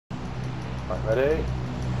Right, ready?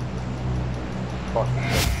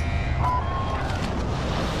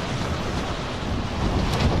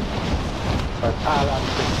 Alan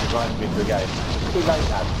thinks he's right into the game. Too late,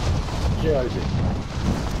 lad. Cheers.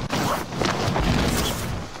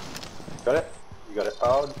 Got it? You got it.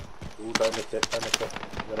 Oh, ooh, don't miss it, don't miss it.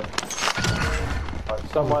 You got it. Right,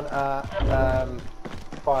 someone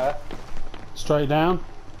fire. Straight down.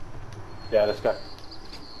 Yeah, let's go.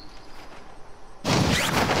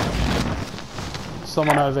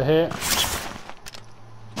 Someone over here.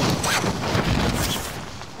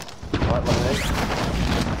 Right, one of these.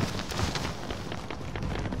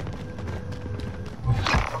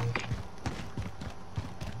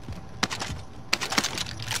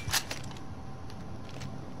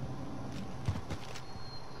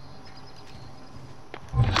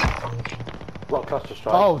 What cluster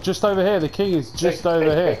strike? Oh, just over here. The king is just over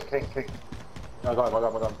here. King. I got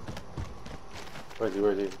him. Where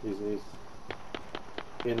is he? He's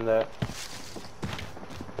in there.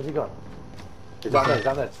 Where's he gone? He's down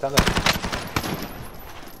there.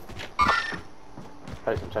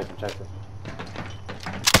 Chase him.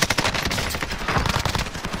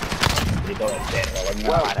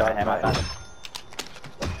 Well done, mate.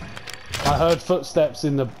 I heard footsteps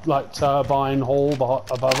in the turbine hall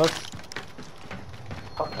above us.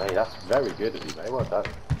 Okay, that's very good of you, mate. Well done.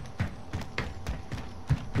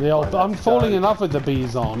 I'm falling in love with the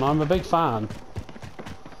Bison. I'm a big fan.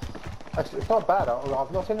 Actually, it's not bad.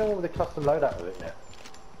 I've not seen anyone with a custom loadout of it yet.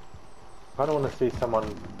 I don't want to see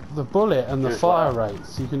someone. The bullet and the fire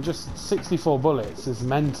rates. You can just 64 bullets is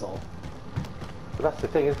mental. But that's the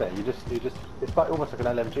thing, isn't it? You just. It's like almost like an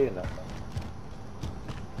LMG in that.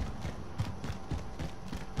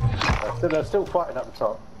 They're still fighting up the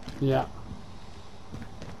top. Yeah.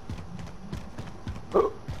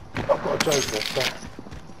 Oh, I've got a joker. So.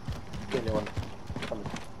 Anyone coming?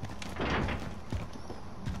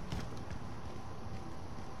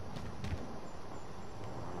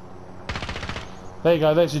 There you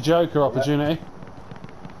go. There's your joker opportunity.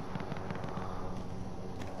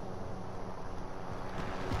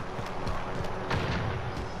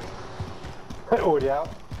 Already out.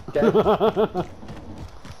 Get it.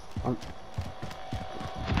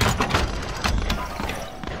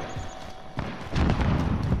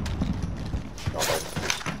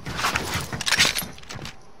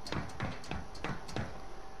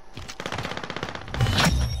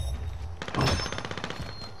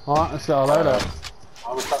 Alright, let's get our loadout.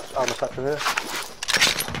 I'm a touch from here.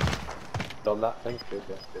 Done that thing. Good.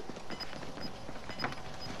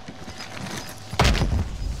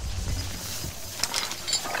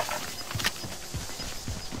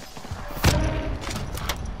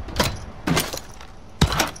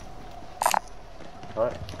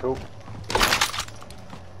 Alright, cool.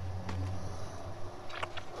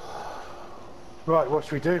 Right, what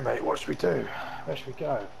should we do, mate? What should we do? Where should we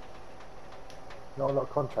go? Not a lot of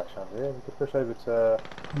contracts around here. We could push over to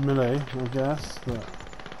Millie, I guess, but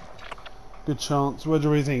good chance. Where do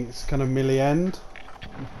we think it's kind of Millie end?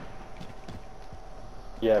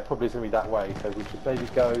 yeah, probably it's gonna be that way. So we should maybe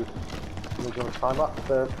go. Do you want to climb up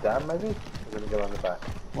the dam, maybe? We're gonna go around the back.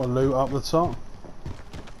 Or loot up the top?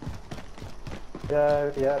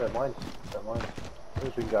 Yeah, don't mind. As long as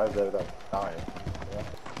we can go over there without dying. Yeah.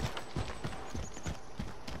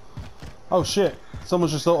 Oh shit!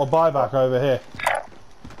 Someone's just thought a buyback over here.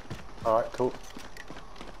 Alright, cool.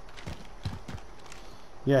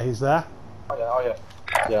 Yeah, he's there. Oh yeah.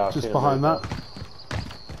 Yeah, I've Just seen behind him. that.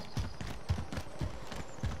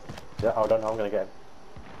 Yeah, hold on, I'm gonna get him.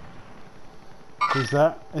 He's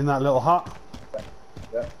there, in that little hut.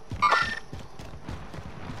 Yeah.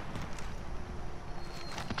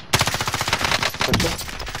 Push him.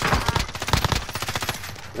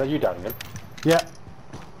 Is that you downing him? Yeah.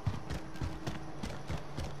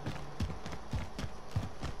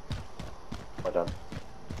 Well done.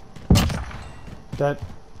 Dead.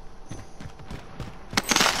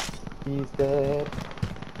 He's dead.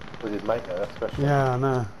 Was his mate there, that's special. Yeah, I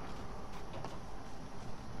know.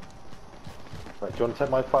 Right, do you want to take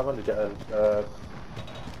my 500? Get a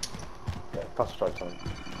plus strike on him.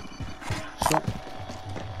 Sure.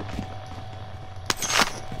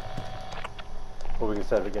 Or we can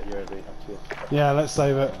save it, get UAV, actually. Yeah, let's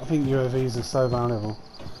save it. I think UAVs are so valuable.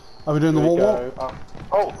 Are we doing Here the we wall? go.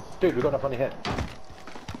 Oh, dude, we've got enough money here.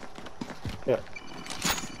 Here.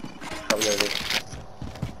 Oh, UAV.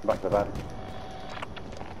 Back to the van.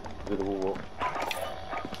 Do the wall walk.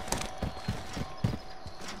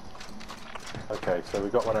 Okay, so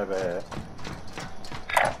we've got one over here.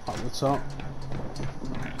 Up the top.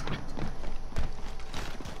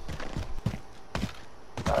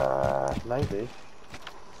 Maybe.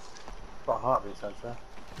 Got a heartbeat sensor.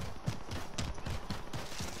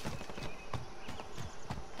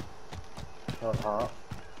 Not heart.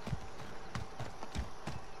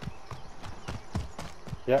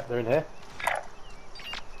 Yeah, they're in here.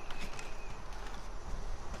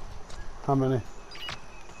 How many?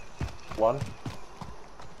 One.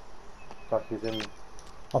 Like he's in.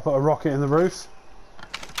 I'll put a rocket in the roof.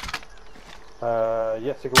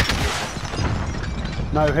 Yes, you can.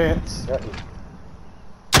 No hits. Yeah,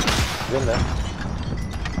 he's in there.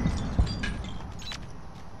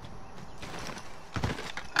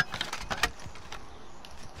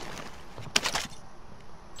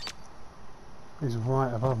 He's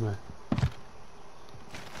right above me.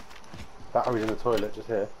 That he's in the toilet, just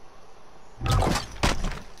here.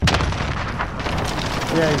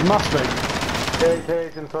 Yeah, he must be. Yeah, he's here,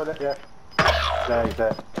 he's in the toilet, yeah. There, he's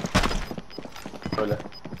there. Toilet.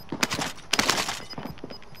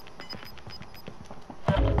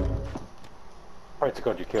 Pray to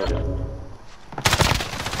God you killed him.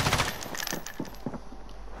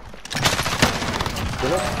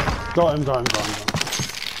 Kill him? Got him, got him, got him.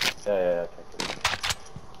 Yeah, okay.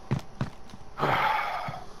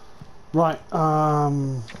 Right,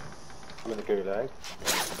 I'm in the gulag.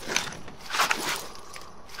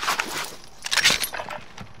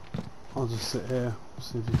 I'll just sit here,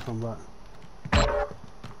 see if you come back.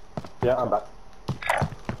 Yeah, I'm back.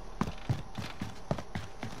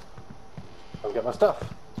 I'll get my stuff.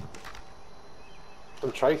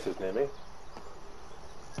 Some tracers near me.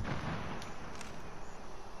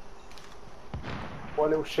 What a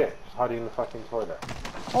little shit, just hiding in the fucking toilet.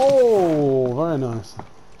 Oh, very nice.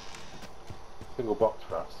 Single box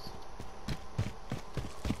for us.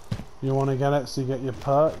 You want to get it so you get your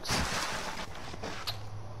perks?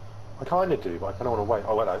 I kind of do, but I kind of want to wait.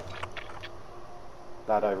 Oh, hello.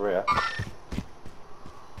 Lad over here.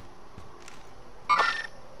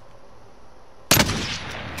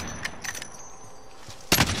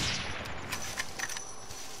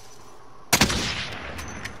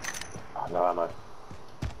 Oh, no ammo.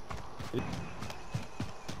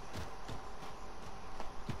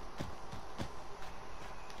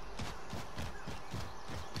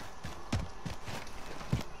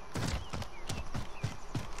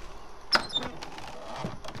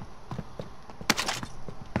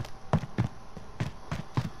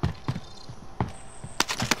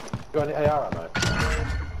 Got any AR ammo?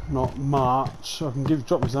 Not much. I can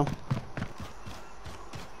drop me some. Are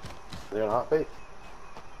they on a heartbeat?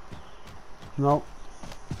 Nope.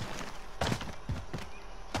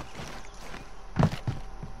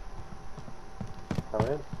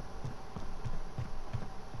 Coming in.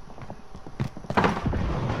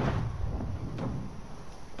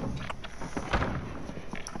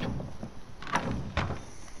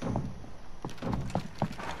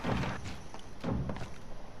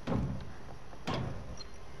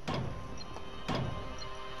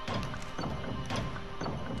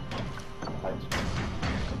 Thanks.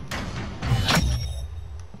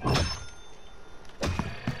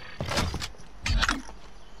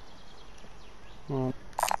 Right.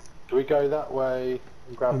 Do we go that way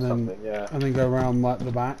and grab And then- something? Yeah. And then go around like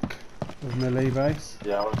the back of melee base.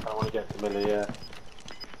 Yeah, I want to get to Millie, yeah.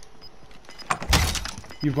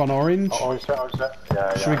 You've gone orange. Oh, orange set, orange set.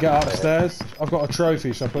 Yeah, Should we get upstairs? I've got a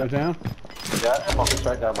trophy, should I put it down? Yeah, pop it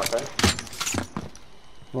straight down, my friend.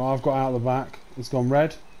 Right, I've got out the back. It's gone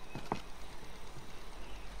red.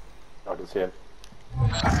 I can see him.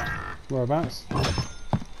 Whereabouts?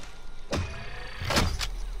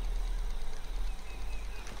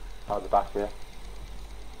 Out the back here.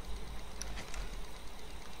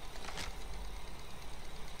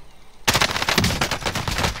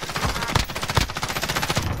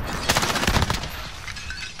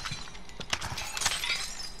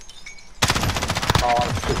 Oh,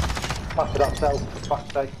 it's just busted up cell, for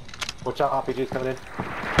fuck's sake. Watch out, RPG's coming in.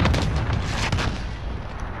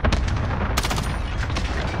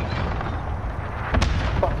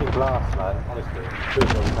 Fucking blast, man, honestly. Do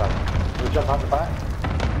it all the time. Can we jump out the back?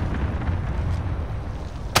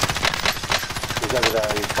 He's over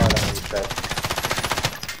there, he's fired out instead.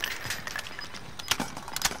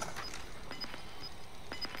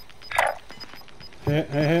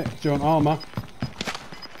 Here. Do you want armour?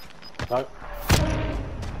 No.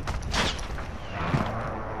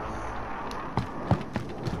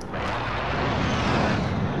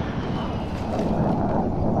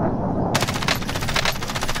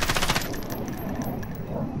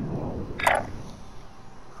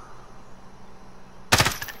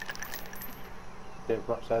 Getting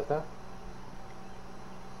from upstairs now?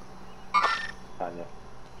 Can you?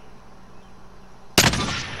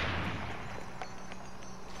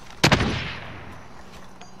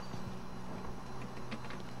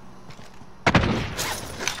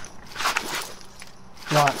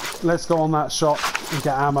 let's go on that shot and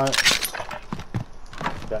get ammo.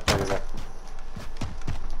 Yeah, there we go.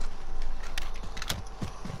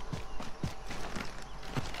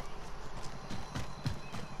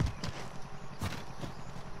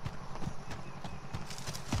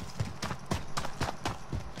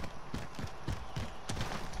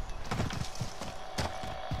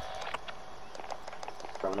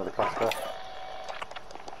 Grab another cluster.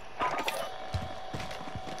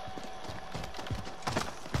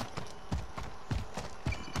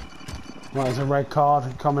 Right, there's a red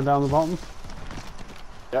card coming down the bottom.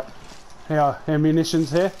 Yep. Here munitions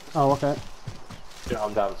here. Oh, okay. Yeah,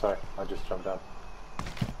 I'm down, sorry. I just jumped down.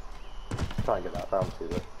 Try and get that bounty,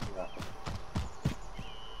 but yeah.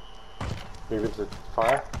 Move into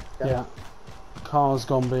fire. Yeah. Car's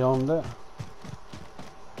gone beyond it.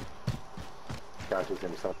 Guarantee's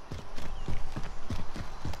gonna be something.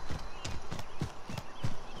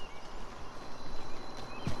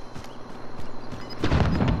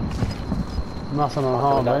 Nothing on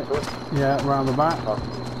hard, mate. Yeah, round the back. Oh.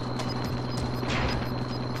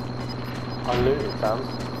 Unlooted sounds.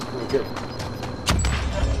 Really good.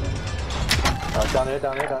 Down here,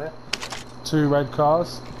 down here, down here. 2 red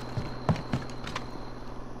cars.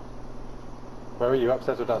 Where are you?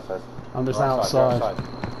 Upstairs or downstairs? I'm just Right outside. side, right side.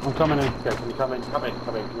 I'm coming in. Okay, can you come in? Come in,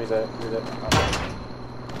 come in. Give me the.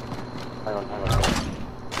 Hang on, hang on.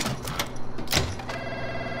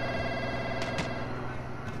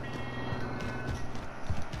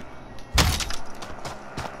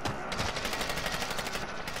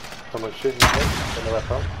 Someone's shooting me. Don't know where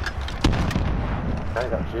from. Okay,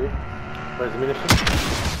 that's you. Where's the munitions?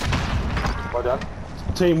 Well done.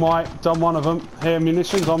 Team White, done one of them. Here,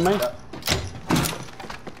 munitions on me. Yeah.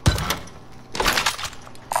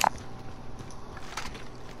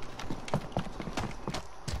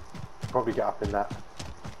 Probably get up in that.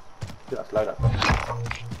 That's load up.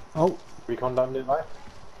 Oh, Recon done nearby.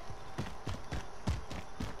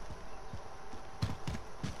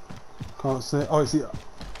 can't see. Oh, it's the.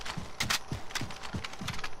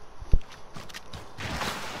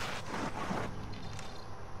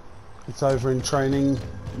 It's over in training,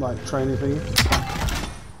 like training thing.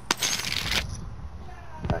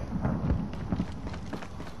 Okay.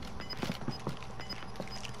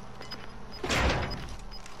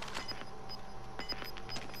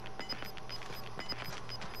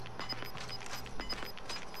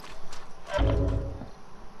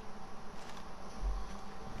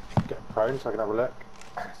 Get prone so I can have a look.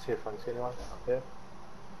 See if I can see anyone up here.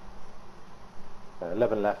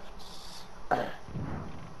 11 left.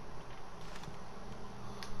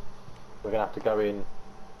 We're gonna have to go in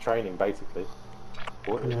training basically.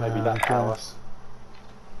 Or maybe that tower.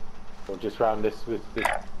 Or just round this with this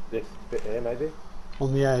bit here maybe.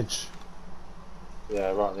 On the edge.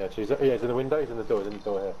 Yeah, right on the edge. He's in the window, he's in the door,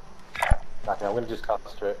 here. Okay, I'm gonna just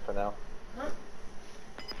cluster it for now.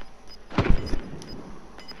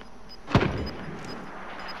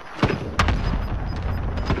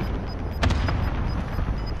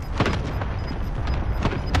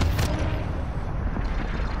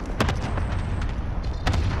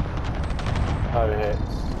 Over here.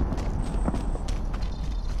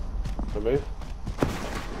 Remove.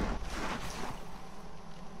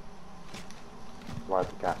 Ride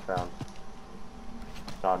the gas round.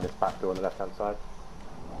 Down this back door on the left hand side.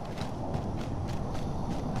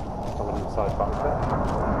 Someone inside button set.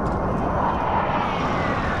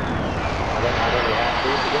 I don't have any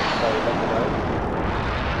heartbeats again, so let me know.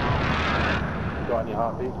 Got any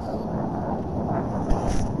heartbeats?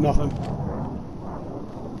 Nothing.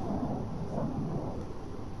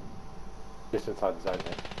 Just inside the zone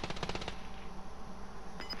here.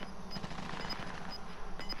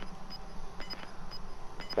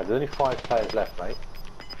 Okay, there's only 5 players left, mate.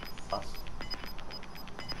 Us.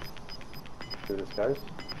 See where this goes.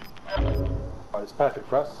 Right, it's perfect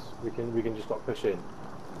for us. We can just like push in.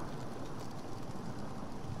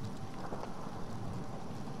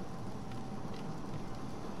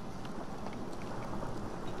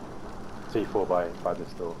 C4 by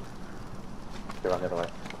this door. Go around the other way.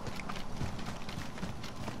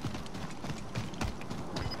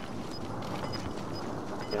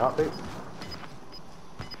 Any heartbeats?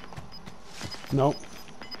 Nope.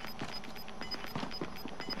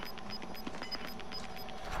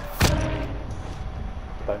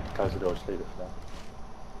 Don't close the door, just leave it for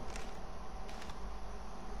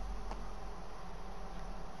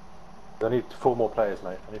now. I need 4 more players,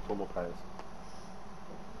 mate. I need 4 more players.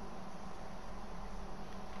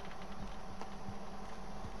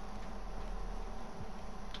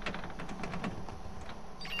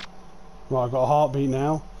 Right, I've got a heartbeat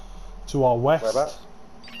now. To our west. Whereabouts?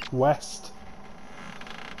 West.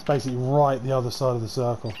 It's basically right the other side of the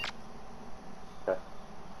circle. Okay.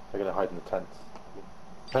 They're going to hide in the tents.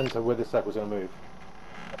 Depends on where this circle's going to move.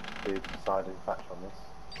 The deciding factor on this.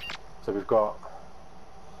 So we've got...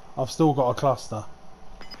 I've still got a cluster.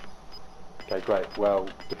 Okay, great. Well,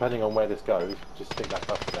 depending on where this goes, just stick that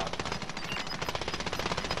cluster down.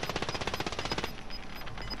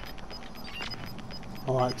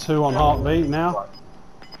 Alright, 2 on heartbeat now.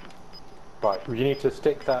 Right, you need to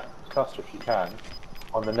stick that cluster if you can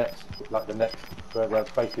on the next, like the next, where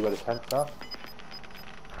basically where the tents are.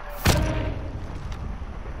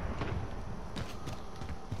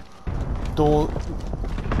 Door.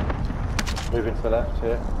 Moving to the left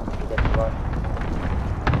here. Go to the right.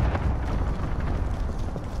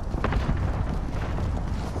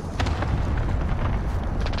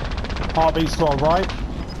 Heartbeat's to our right.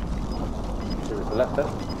 Move to the left then.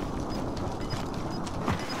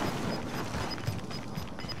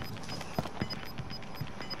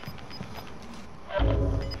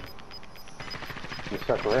 You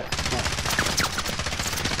circle here.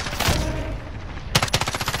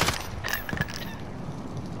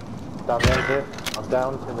 Down the end here. I'm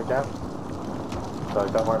down in the gap. So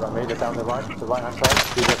don't worry about me. They're down the right hand side.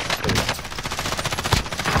 Do this.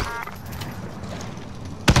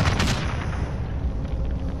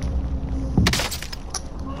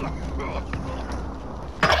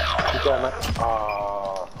 Keep going, mate.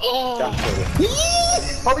 Gap filled.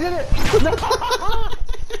 Oh, we did it!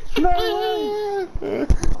 No way!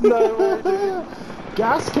 No way, dude!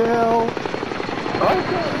 Gas kill!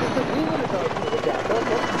 Okay, we would have gone through the gap. Don't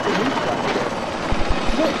get the new gap.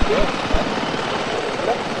 Look, yeah, man.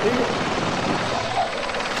 Let's see it.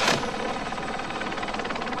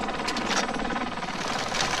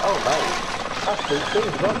 Oh, mate. That's the thing,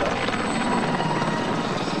 not that.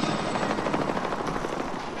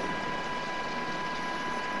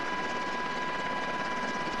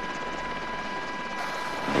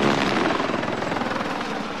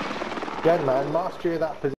 Again, man, mastery of that position.